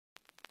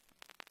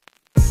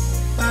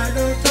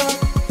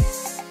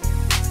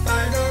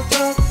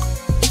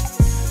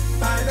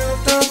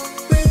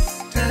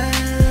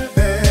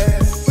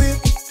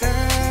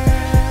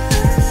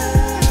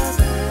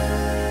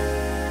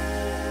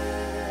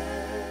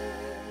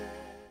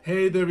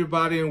Hey there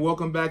everybody, and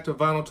welcome back to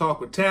Vinyl Talk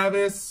with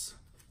Tavis,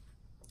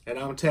 and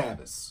I'm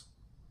Tavis.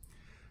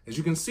 As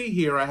you can see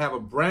here, I have a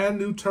brand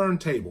new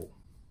turntable.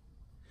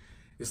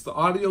 It's the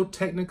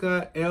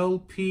Audio-Technica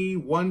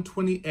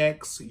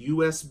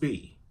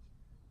AT-LP120XUSB.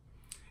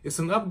 It's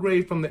an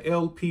upgrade from the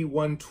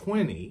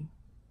LP120.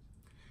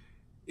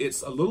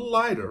 It's a little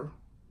lighter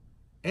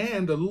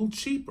and a little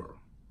cheaper.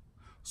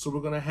 So we're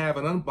going to have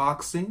an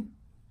unboxing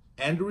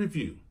and a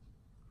review.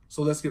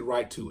 So let's get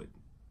right to it.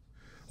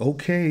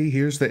 Okay,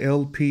 here's the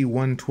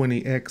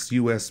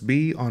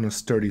LP120XUSB on a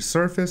sturdy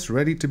surface,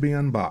 ready to be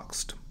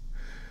unboxed.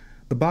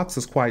 The box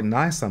is quite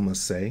nice, I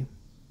must say,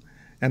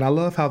 and I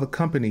love how the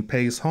company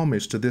pays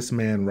homage to this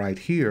man right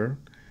here,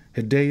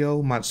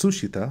 Hideo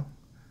Matsushita,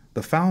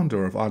 the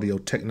founder of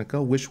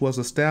Audio-Technica, which was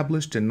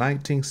established in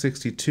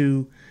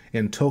 1962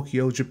 in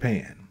Tokyo,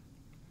 Japan.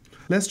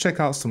 Let's check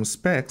out some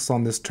specs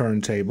on this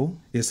turntable.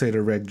 It's a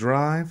direct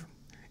drive,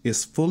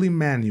 it's fully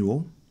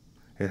manual.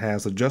 It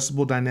has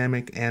adjustable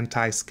dynamic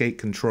anti-skate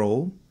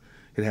control.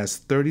 It has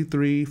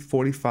 33,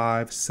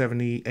 45,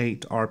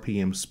 78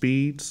 RPM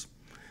speeds.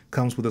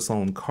 Comes with its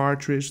own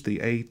cartridge, the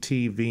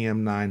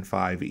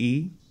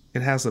AT-VM95E.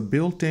 It has a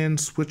built-in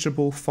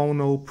switchable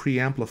phono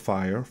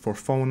preamplifier for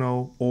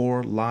phono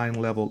or line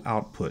level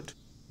output,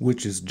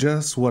 which is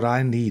just what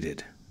I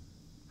needed.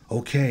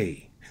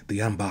 Okay, the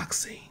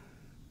unboxing.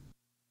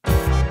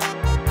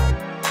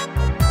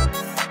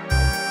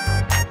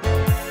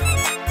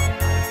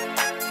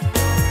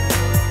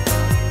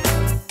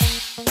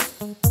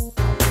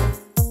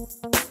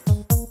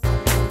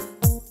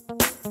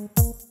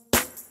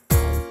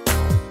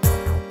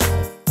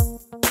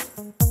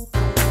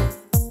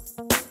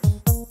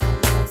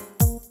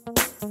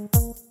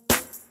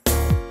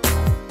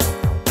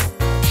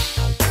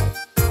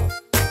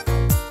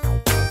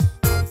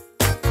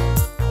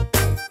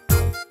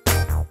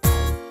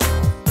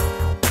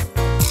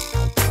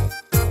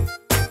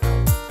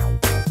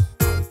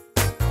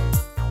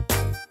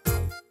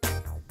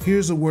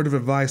 Here's a word of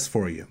advice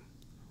for you.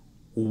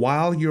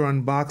 While you're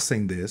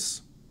unboxing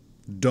this,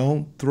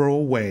 don't throw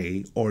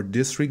away or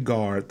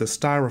disregard the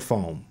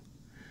styrofoam,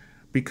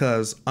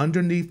 because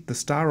underneath the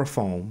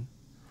styrofoam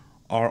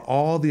are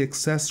all the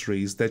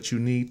accessories that you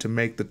need to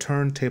make the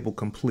turntable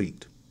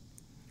complete,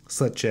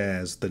 such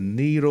as the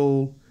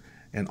needle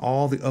and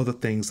all the other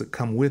things that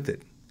come with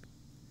it.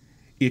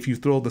 If you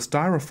throw the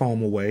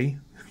styrofoam away,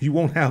 you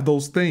won't have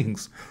those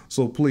things.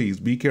 So please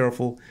be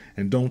careful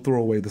and don't throw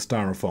away the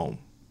styrofoam.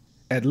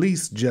 At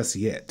least just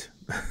yet.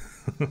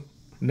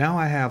 Now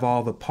I have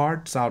all the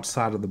parts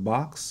outside of the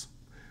box.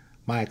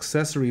 My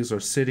accessories are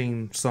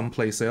sitting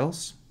someplace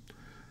else.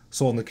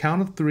 So on the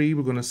count of 3,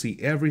 we're going to see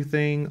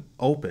everything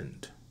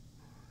opened.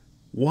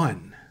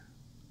 1,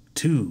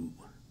 2,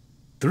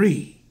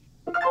 3.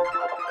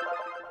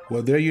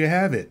 Well, there you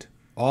have it.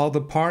 All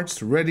the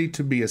parts ready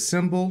to be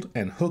assembled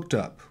and hooked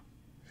up.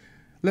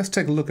 Let's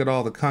take a look at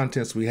all the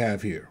contents we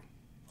have here.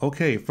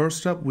 Okay,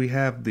 first up we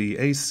have the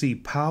AC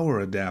power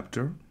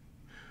adapter.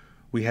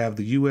 We have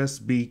the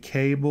USB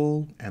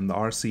cable and the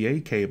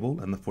RCA cable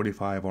and the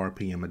 45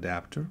 RPM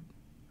adapter.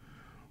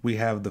 We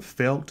have the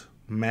felt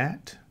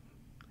mat.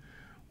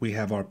 We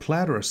have our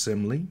platter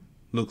assembly,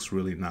 looks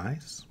really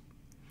nice.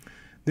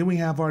 Then we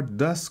have our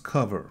dust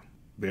cover,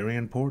 very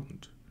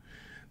important.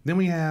 Then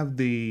we have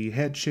the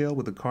head shell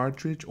with the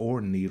cartridge or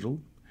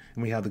needle,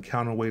 and we have the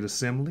counterweight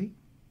assembly.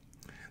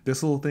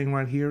 This little thing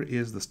right here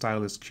is the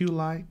stylus cue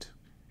light,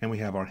 and we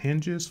have our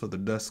hinges for the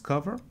dust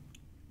cover.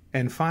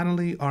 And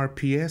finally, our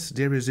pièce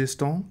de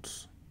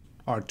résistance,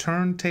 our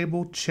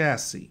turntable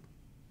chassis.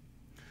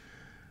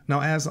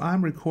 Now, as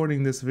I'm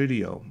recording this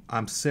video,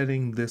 I'm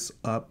setting this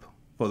up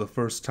for the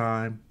first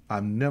time.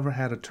 I've never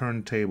had a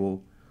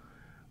turntable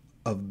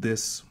of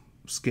this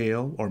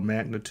scale or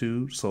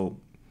magnitude.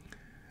 So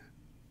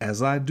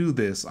as I do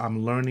this,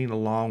 I'm learning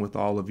along with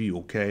all of you,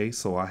 okay?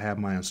 So I have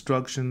my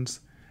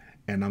instructions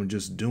and I'm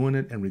just doing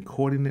it and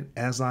recording it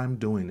as I'm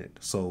doing it.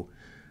 So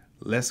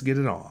let's get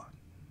it on.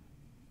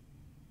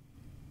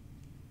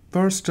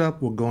 First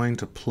up, we're going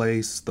to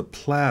place the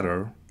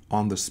platter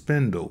on the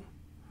spindle.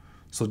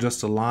 So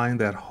just align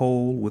that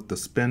hole with the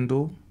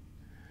spindle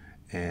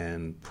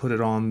and put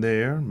it on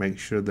there. Make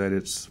sure that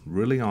it's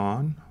really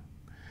on.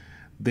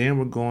 Then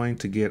we're going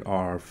to get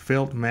our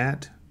felt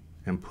mat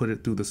and put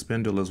it through the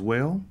spindle as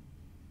well.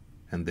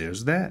 And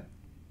there's that.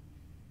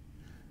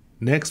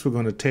 Next, we're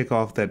going to take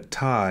off that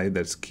tie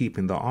that's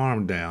keeping the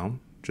arm down.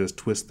 Just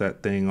twist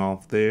that thing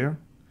off there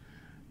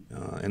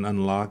and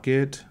unlock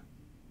it.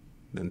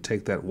 Then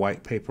take that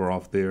white paper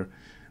off there.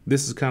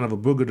 This is kind of a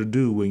booger to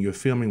do when you're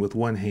filming with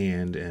one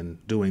hand and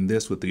doing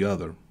this with the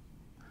other.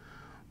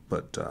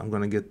 But I'm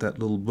going to get that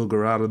little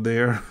booger out of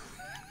there.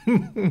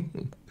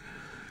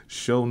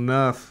 Sure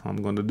enough,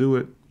 I'm going to do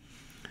it.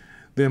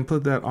 Then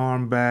put that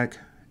arm back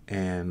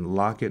and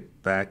lock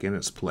it back in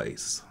its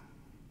place.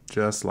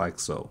 Just like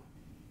so.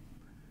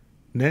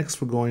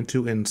 Next, we're going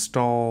to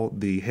install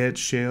the head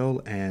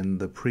shell and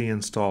the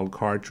pre-installed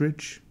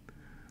cartridge.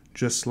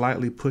 Just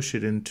slightly push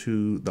it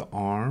into the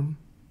arm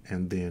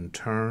and then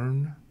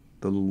turn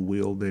the little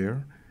wheel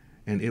there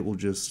and it will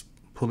just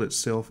pull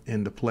itself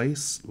into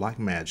place like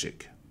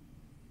magic.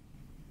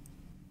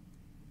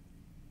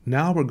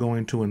 Now we're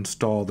going to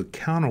install the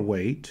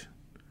counterweight.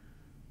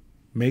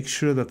 Make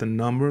sure that the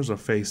numbers are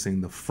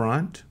facing the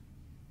front.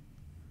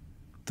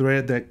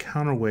 Thread that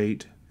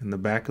counterweight in the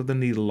back of the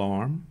needle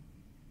arm,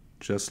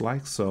 just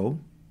like so,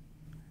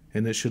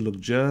 and it should look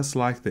just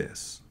like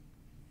this.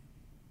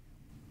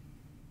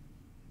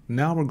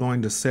 Now we're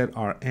going to set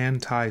our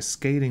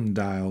anti-skating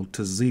dial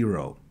to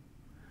 0.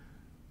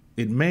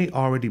 It may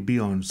already be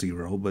on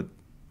 0, but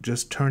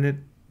just turn it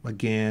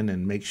again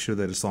and make sure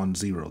that it's on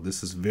 0.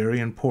 This is very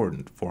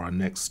important for our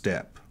next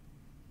step.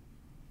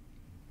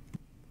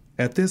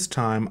 At this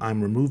time,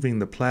 I'm removing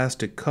the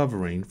plastic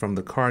covering from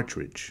the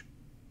cartridge.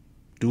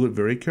 Do it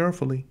very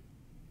carefully.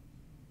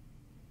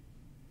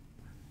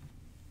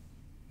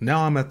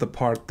 Now I'm at the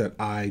part that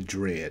I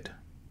dread.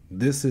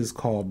 This is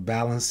called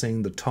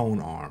balancing the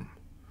tone arm.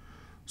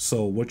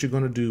 So what you're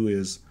going to do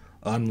is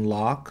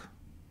unlock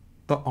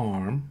the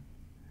arm,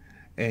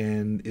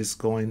 and it's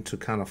going to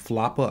kind of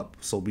flop up.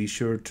 So be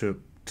sure to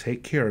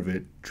take care of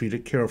it, treat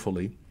it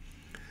carefully.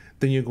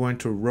 Then you're going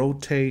to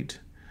rotate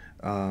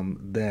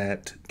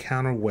that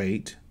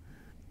counterweight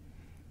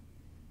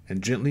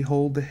and gently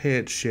hold the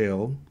head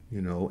shell,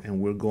 and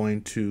we're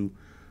going to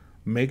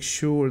make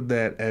sure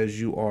that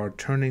as you are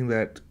turning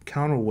that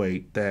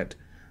counterweight, that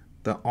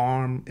the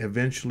arm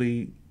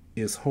eventually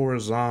is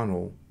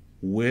horizontal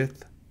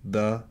with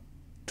the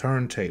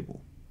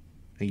turntable.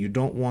 And you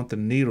don't want the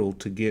needle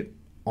to get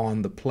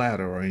on the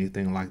platter or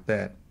anything like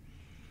that.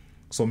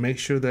 So make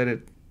sure that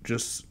it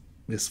just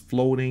is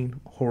floating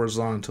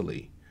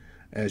horizontally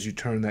as you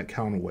turn that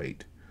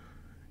counterweight.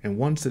 And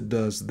once it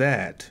does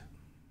that,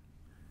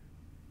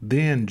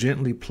 then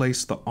gently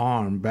place the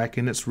arm back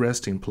in its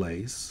resting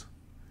place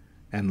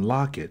and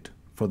lock it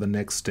for the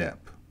next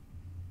step.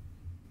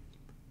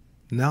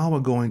 Now we're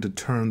going to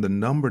turn the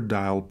number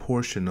dial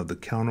portion of the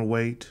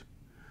counterweight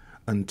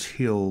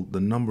until the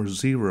number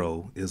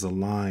 0 is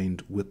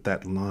aligned with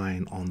that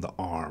line on the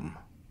arm.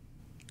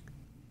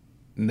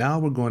 Now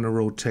we're going to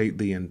rotate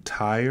the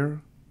entire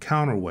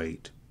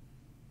counterweight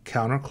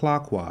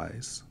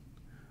counterclockwise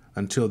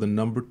until the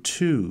number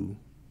 2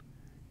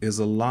 is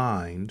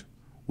aligned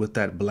with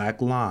that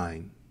black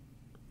line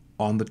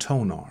on the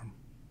tone arm.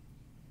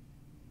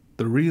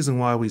 The reason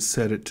why we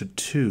set it to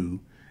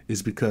 2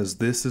 is because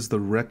this is the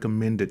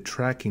recommended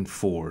tracking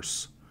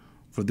force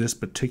for this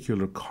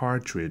particular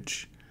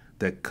cartridge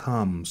that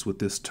comes with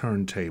this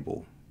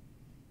turntable.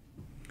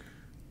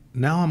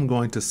 Now I'm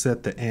going to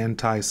set the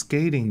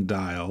anti-skating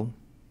dial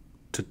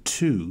to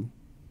 2,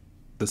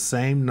 the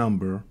same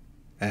number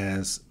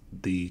as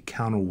the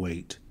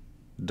counterweight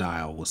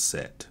dial was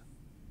set.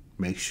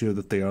 Make sure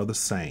that they are the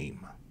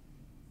same.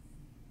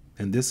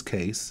 In this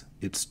case,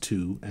 it's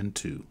 2 and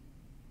 2.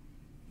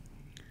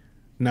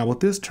 Now with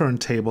this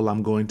turntable,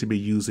 I'm going to be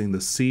using the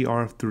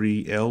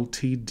CR3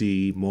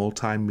 LTD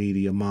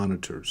Multimedia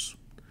Monitors.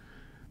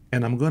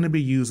 And I'm going to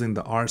be using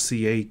the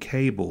RCA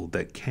cable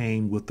that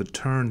came with the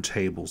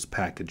turntable's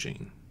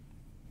packaging.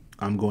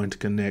 I'm going to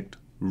connect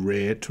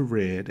red to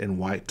red and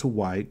white to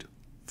white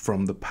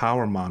from the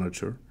power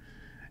monitor,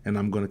 and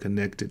I'm going to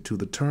connect it to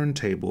the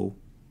turntable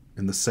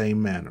in the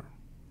same manner,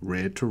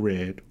 red to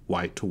red,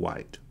 white to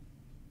white.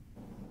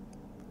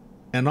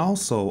 And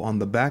also on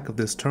the back of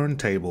this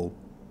turntable,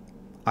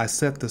 I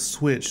set the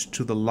switch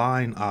to the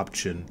line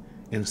option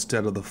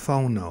instead of the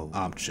phono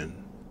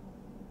option.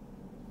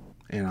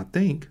 And I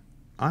think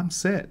I'm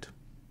set.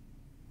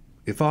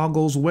 If all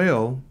goes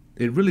well,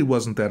 it really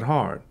wasn't that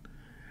hard.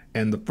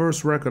 And the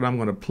first record I'm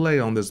going to play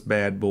on this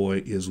bad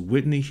boy is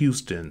Whitney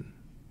Houston.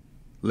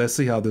 Let's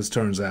see how this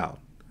turns out.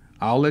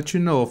 I'll let you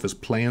know if it's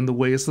playing the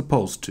way it's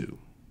supposed to.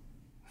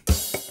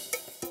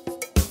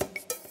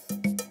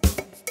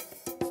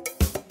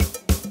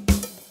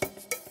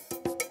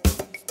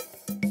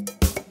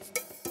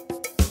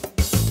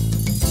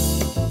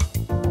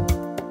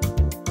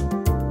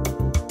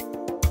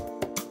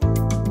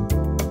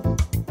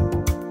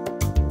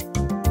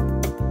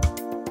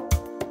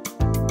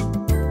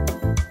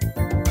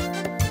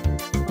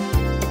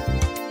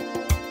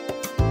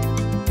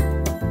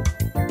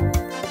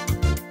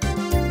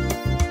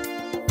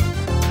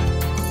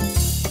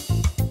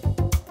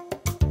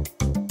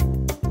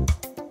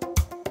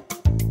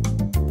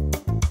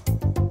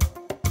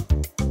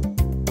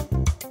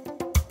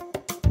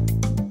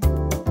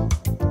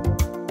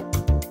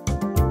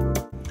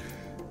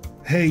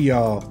 Hey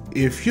y'all,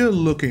 if you're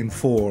looking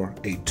for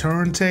a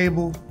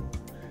turntable,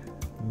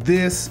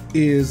 this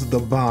is the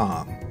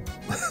bomb.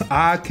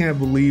 I can't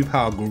believe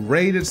how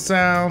great it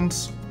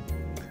sounds.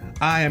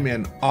 I am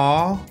in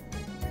awe.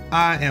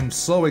 I am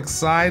so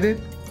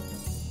excited.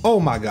 Oh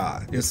my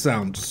God, it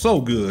sounds so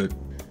good.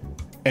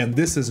 And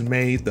this has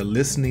made the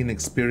listening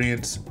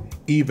experience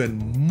even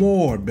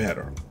more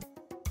better.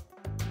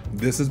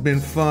 This has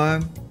been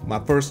fun. My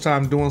first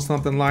time doing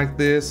something like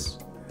this.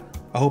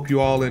 I hope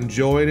you all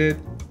enjoyed it.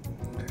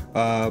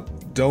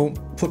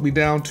 Don't put me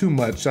down too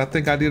much. I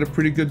think I did a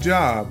pretty good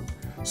job.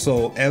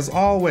 So as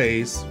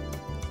always,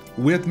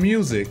 with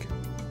music,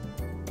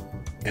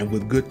 and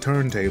with good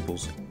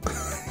turntables.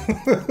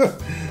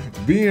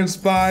 Be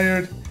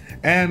inspired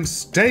and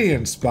stay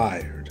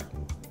inspired.